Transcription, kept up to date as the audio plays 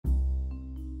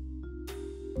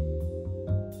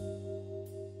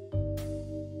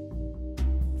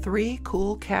Three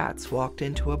cool cats walked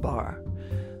into a bar.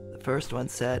 The first one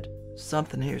said,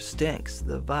 "Something here stinks.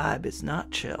 The vibe is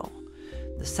not chill."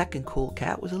 The second cool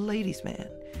cat was a ladies' man.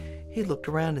 He looked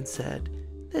around and said,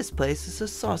 "This place is a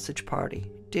sausage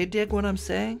party. Do you dig what I'm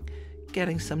saying?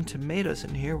 Getting some tomatoes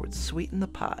in here would sweeten the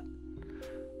pot."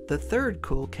 The third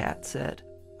cool cat said,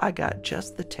 "I got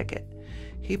just the ticket."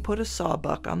 He put a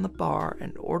sawbuck on the bar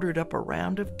and ordered up a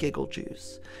round of giggle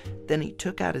juice. Then he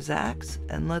took out his axe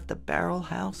and let the barrel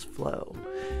house flow.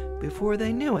 Before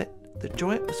they knew it, the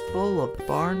joint was full of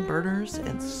barn burners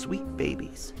and sweet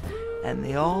babies, and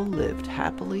they all lived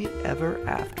happily ever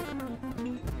after.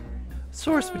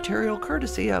 Source material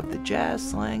courtesy of the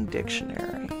Jazz Slang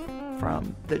Dictionary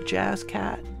from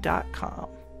thejazzcat.com.